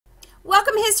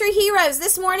Welcome, History Heroes.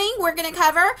 This morning we're going to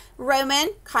cover Roman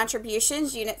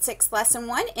Contributions, Unit 6, Lesson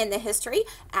 1 in history.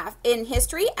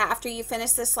 After you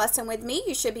finish this lesson with me,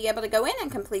 you should be able to go in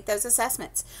and complete those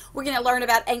assessments. We're going to learn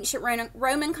about ancient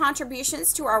Roman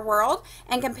contributions to our world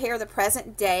and compare the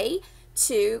present day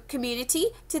to community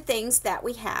to things that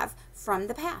we have from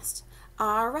the past.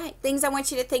 All right, things I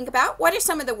want you to think about. What are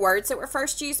some of the words that were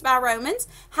first used by Romans?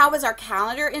 How was our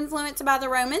calendar influenced by the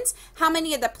Romans? How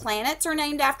many of the planets are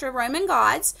named after Roman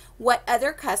gods? What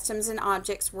other customs and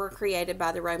objects were created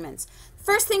by the Romans?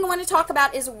 First thing I want to talk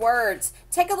about is words.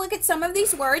 Take a look at some of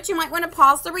these words. You might want to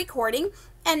pause the recording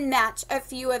and match a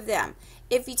few of them.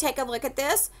 If you take a look at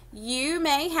this, you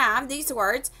may have these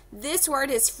words. This word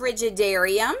is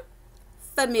frigidarium,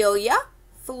 familia,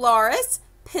 floris,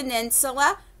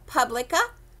 peninsula, publica,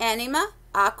 anima,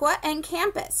 aqua, and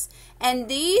campus. And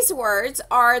these words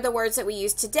are the words that we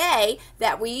use today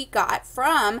that we got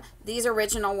from these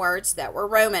original words that were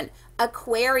Roman.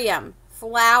 Aquarium,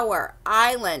 flower,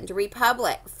 island,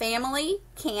 republic, family,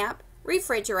 camp,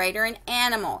 refrigerator, and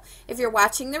animal. If you're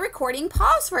watching the recording,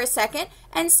 pause for a second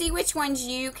and see which ones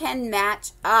you can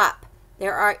match up.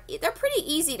 They're pretty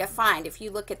easy to find if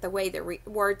you look at the way the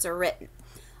words are written.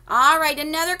 All right,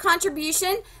 another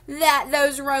contribution that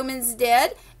those Romans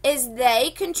did is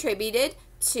they contributed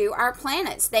to our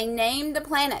planets. They named the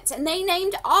planets, and they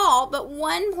named all but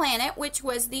one planet, which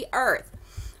was the Earth.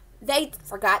 They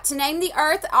forgot to name the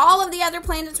Earth. All of the other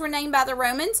planets were named by the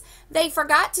Romans. They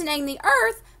forgot to name the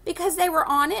Earth because they were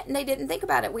on it and they didn't think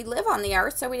about it. We live on the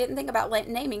Earth, so we didn't think about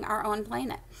naming our own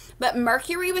planet. But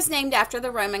Mercury was named after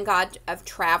the Roman god of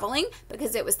traveling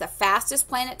because it was the fastest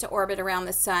planet to orbit around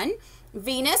the sun.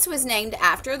 Venus was named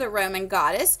after the Roman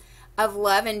goddess of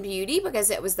love and beauty because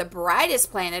it was the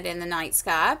brightest planet in the night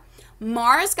sky.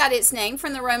 Mars got its name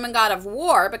from the Roman god of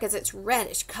war because its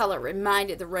reddish color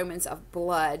reminded the Romans of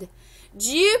blood.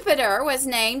 Jupiter was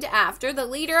named after the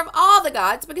leader of all the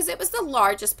gods because it was the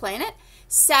largest planet.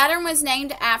 Saturn was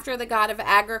named after the god of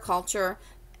agriculture,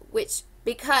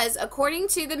 because according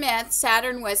to the myth,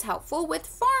 Saturn was helpful with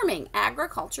farming.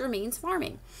 Agriculture means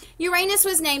farming. Uranus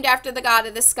was named after the god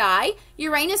of the sky.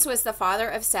 Uranus was the father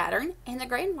of Saturn and the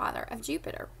grandfather of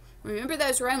Jupiter. Remember,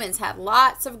 those Romans had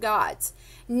lots of gods.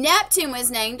 Neptune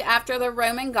was named after the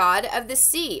Roman god of the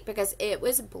sea because it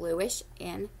was bluish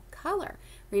in color.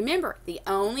 Remember, the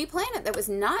only planet that was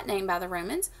not named by the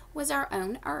Romans was our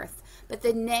own Earth. But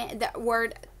the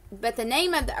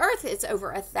name of the Earth is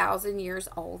over 1,000 years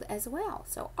old as well.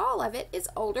 So all of it is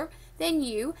older than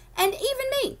you and even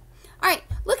me. All right,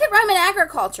 look at Roman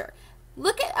agriculture.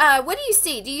 Look at, what do you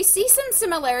see? Do you see some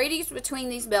similarities between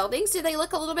these buildings? Do they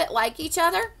look a little bit like each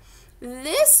other?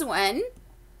 This one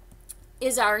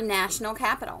is our national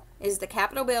capital, is the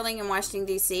Capitol building in Washington,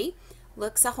 D.C.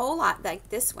 Looks a whole lot like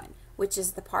this one, which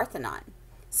is the Parthenon.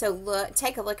 So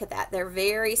take a look at that. They're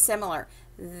very similar.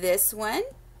 This one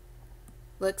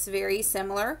looks very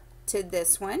similar to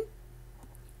this one.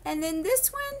 And then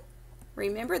this one,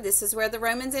 remember, this is where the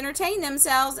Romans entertained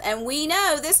themselves. And we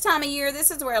know this time of year, this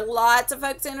is where lots of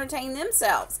folks entertain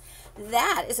themselves.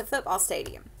 That is a football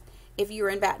stadium. If you were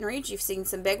in Baton Rouge, you've seen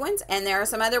some big ones. And there are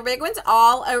some other big ones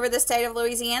all over the state of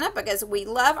Louisiana because we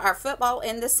love our football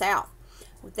in the South.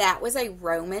 That was a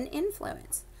Roman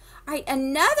influence. All right,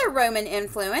 another Roman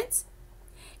influence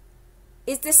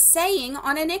is the saying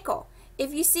on a nickel.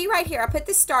 If you see right here, I put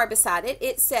the star beside it,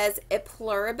 it says e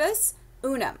pluribus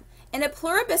unum. And e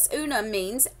pluribus unum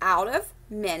means out of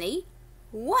many,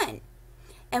 one.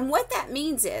 And what that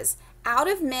means is out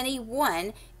of many,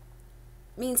 one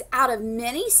means out of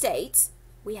many states,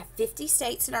 we have 50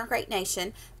 states in our great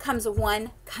nation, comes one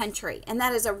country. And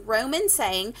that is a Roman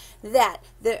saying that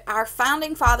our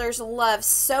founding fathers loved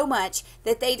so much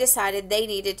that they decided they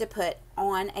needed to put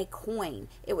on a coin.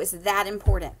 It was that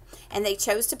important. And they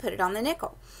chose to put it on the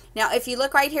nickel. Now, if you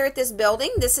look right here at this building,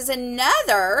 this is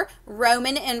another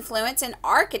Roman influence in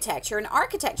architecture. And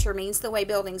architecture means the way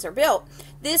buildings are built.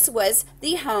 This was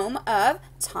the home of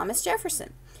Thomas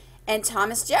Jefferson. And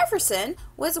Thomas Jefferson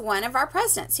was one of our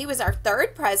presidents. He was our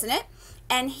third president,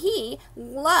 and he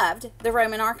loved the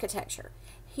Roman architecture.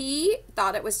 He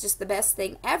thought it was just the best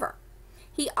thing ever.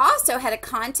 He also had a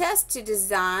contest to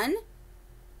design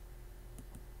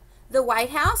the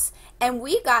White House, and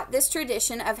we got this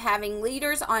tradition of having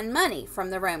leaders on money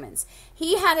from the Romans.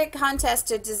 He had a contest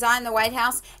to design the White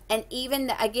House, and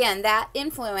even, again, that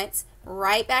influence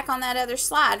right back on that other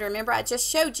slide, remember I just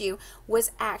showed you, was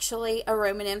actually a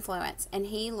Roman influence, and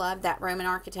he loved that Roman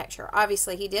architecture.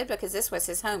 Obviously he did because this was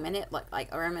his home and it looked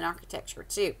like a Roman architecture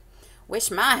too. Wish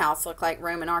my house looked like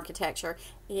Roman architecture.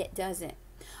 It doesn't.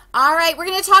 All right, we're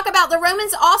going to talk about the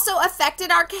Romans also affected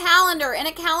our calendar, and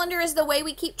a calendar is the way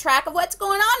we keep track of what's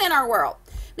going on in our world.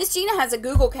 Miss Gina has a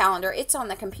Google Calendar. It's on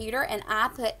the computer, and I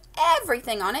put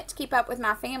everything on it to keep up with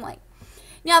my family.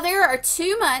 Now, there are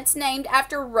 2 months named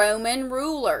after Roman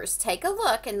rulers. Take a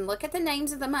look and look at the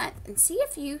names of the month and see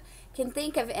if you can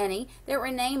think of any that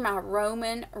were named by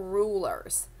Roman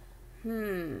rulers.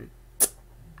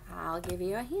 I'll give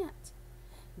you a hint.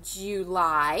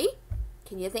 July.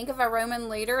 Can you think of a Roman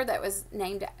leader that was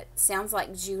named, sounds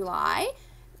like July?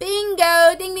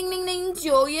 Bingo! Ding, ding, ding, ding.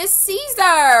 Julius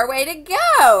Caesar. Way to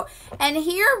go. And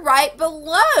here right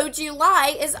below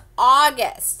July is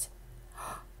August.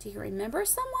 Do you remember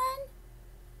someone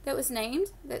that was named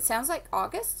that sounds like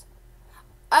August?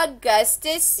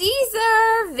 Augustus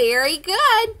Caesar. Very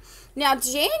good. Now,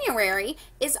 January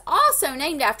is also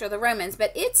named after the Romans,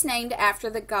 but it's named after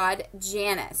the god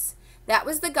Janus. That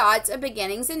was the gods of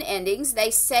beginnings and endings.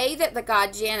 They say that the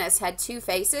god Janus had 2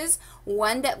 faces,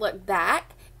 one that looked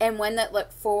back and one that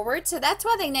looked forward. So that's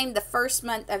why they named the first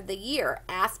month of the year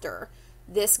after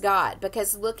this god,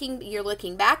 because you're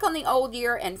looking back on the old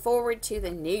year and forward to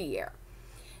the new year.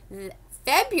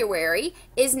 February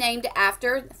is named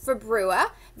after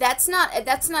Februa. That's not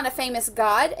a famous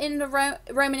god in the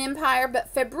Roman Empire,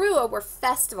 but Februa were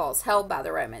festivals held by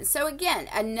the Romans. So again,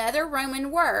 another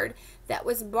Roman word that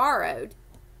was borrowed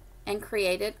and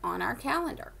created on our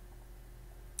calendar.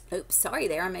 Oops, sorry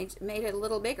there, I made it a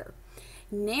little bigger.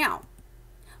 Now,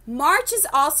 March is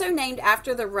also named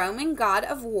after the Roman god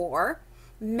of war.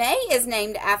 May is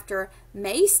named after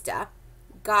Maesta,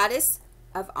 goddess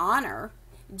of honor.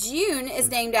 June is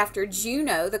named after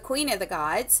Juno, the queen of the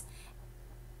gods.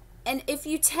 And if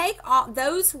you take all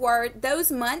those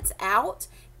months out,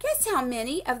 guess how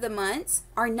many of the months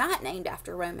are not named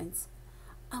after Romans?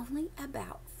 Only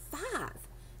about 5.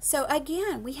 So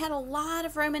again, we had a lot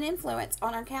of Roman influence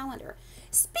on our calendar.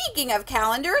 Speaking of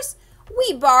calendars,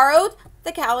 we borrowed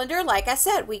the calendar. Like I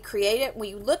said, we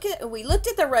looked at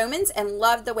the Romans and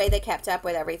loved the way they kept up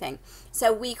with everything.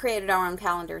 So we created our own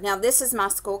calendar. Now this is my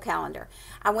school calendar.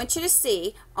 I want you to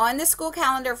see on the school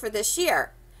calendar for this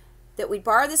year that we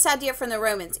borrowed this idea from the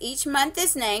Romans. Each month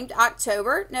is named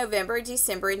October, November,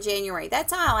 December, and January.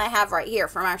 That's all I have right here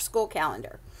from our school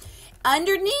calendar.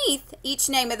 Underneath each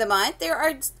name of the month, there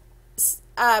are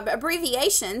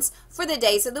abbreviations for the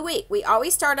days of the week. We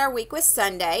always start our week with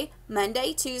Sunday,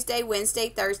 Monday, Tuesday, Wednesday,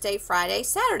 Thursday, Friday,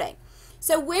 Saturday.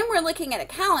 So when we're looking at a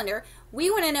calendar, we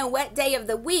want to know what day of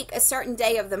the week a certain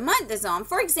day of the month is on.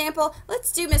 For example,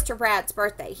 let's do Mr. Brad's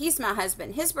birthday. He's my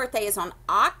husband. His birthday is on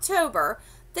October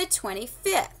the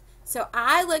 25th. So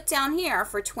I look down here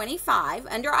for 25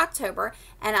 under October,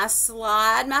 and I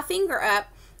slide my finger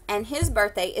up, and his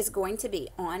birthday is going to be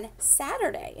on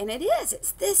Saturday. And it is.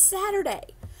 It's this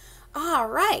Saturday. All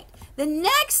right. The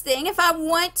next thing, if I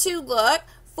want to look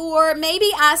for, maybe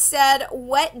I said,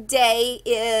 what day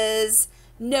is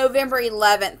November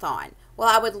 11th on? Well,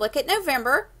 I would look at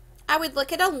November. I would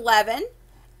look at 11.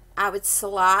 I would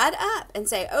slide up and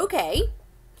say, okay,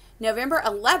 November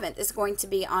 11th is going to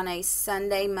be on a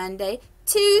Sunday, Monday,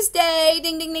 Tuesday.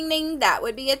 Ding, ding, ding, ding. That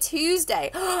would be a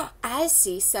Tuesday. I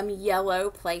see some yellow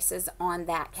places on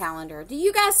that calendar. Do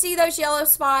you guys see those yellow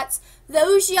spots?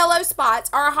 Those yellow spots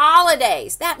are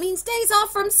holidays. That means days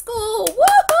off from school.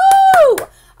 Woohoo!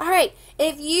 All right,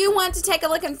 if you want to take a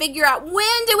look and figure out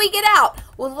when do we get out?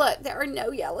 Well, look, there are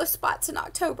no yellow spots in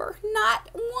October.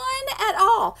 Not one at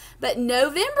all. But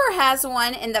November has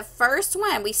one, and the first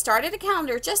one, we started a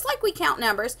calendar just like we count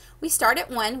numbers. We start at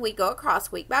 1, we go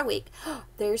across week by week.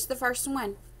 There's the first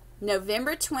one.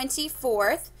 November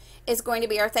 24th is going to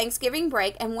be our Thanksgiving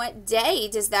break. And what day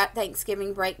does that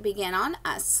Thanksgiving break begin on?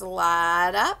 I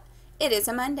slide up. It is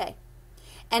a Monday.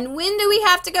 And when do we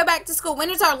have to go back to school? When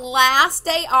is our last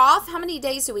day off? How many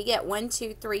days do we get? 1,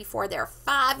 2, 3, 4. There are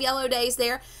 5 yellow days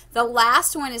there. The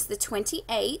last one is the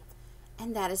 28th,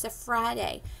 and that is a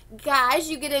Friday. Guys,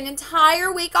 you get an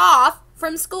entire week off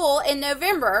from school in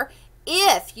November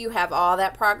if you have all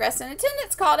that progress and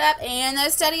attendance caught up and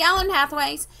those study island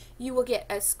pathways. You will get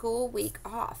a school week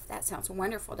off. That sounds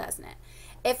wonderful, doesn't it?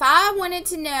 If I wanted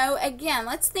to know, again,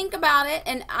 let's think about it.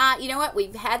 And you know what?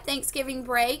 We've had Thanksgiving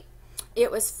break. It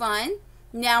was fun.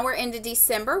 Now we're into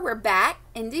December. We're back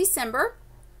in December.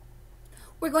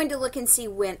 We're going to look and see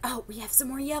when. Oh, we have some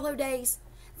more yellow days.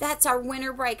 That's our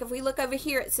winter break. If we look over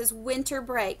here, it says winter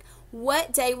break.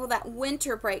 What day will that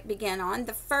winter break begin on?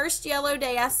 The first yellow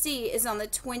day I see is on the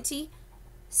 22nd.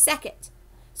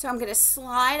 So I'm going to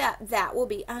slide up. That will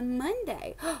be on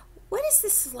Monday. What is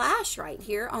this slash right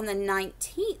here on the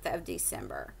 19th of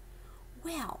December?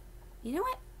 Well, you know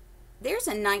what? There's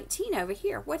a 19 over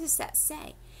here. What does that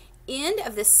say? end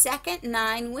of the second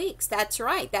 9 weeks. That's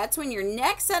right. That's when your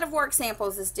next set of work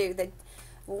samples is due, the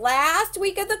last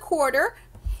week of the quarter,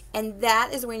 and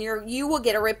that is when you will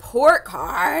get a report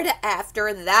card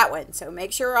after that one. So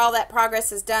make sure all that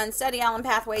progress is done, study island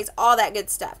pathways, all that good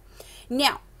stuff.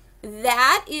 Now,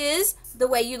 that is the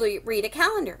way you read a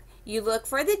calendar. You look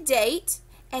for the date,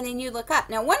 and then you look up.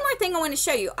 Now, one more thing I want to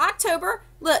show you. October,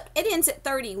 look, it ends at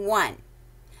 31.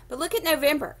 But look at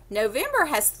November. November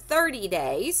has 30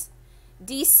 days.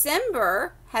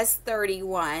 December has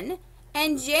 31.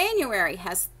 And January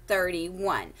has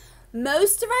 31.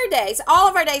 Most of our days, all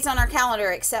of our days on our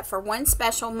calendar except for one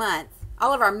special month,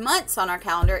 all of our months on our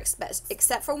calendar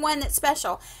except for one that's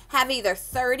special, have either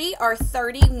 30 or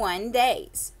 31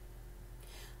 days.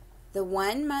 The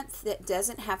one month that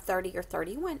doesn't have 30 or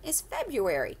 31 is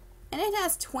February. And it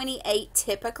has 28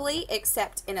 typically,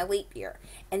 except in a leap year.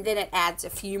 And then it adds a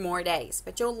few more days.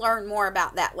 But you'll learn more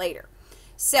about that later.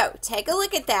 So take a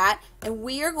look at that, and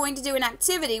we are going to do an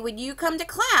activity when you come to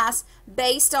class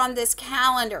based on this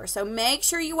calendar. So make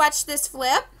sure you watch this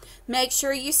flip. Make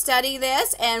sure you study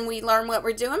this, and we learn what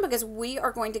we're doing, because we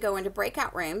are going to go into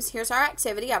breakout rooms. Here's our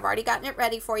activity. I've already gotten it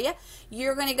ready for you.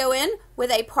 You're going to go in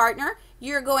with a partner.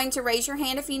 You're going to raise your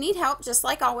hand if you need help. Just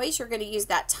like always, you're going to use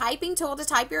that typing tool to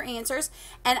type your answers.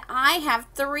 And I have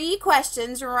 3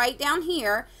 questions right down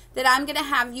here that I'm going to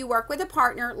have you work with a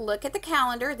partner. Look at the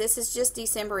calendar. This is just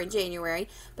December and January,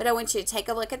 but I want you to take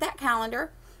a look at that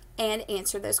calendar and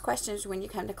answer those questions when you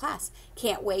come to class.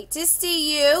 Can't wait to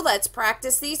see you. Let's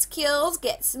practice these skills.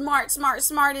 Get smart, smart,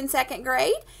 smart in 2nd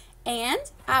grade. And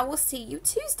I will see you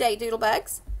Tuesday,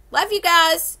 Doodlebugs. Love you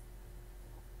guys.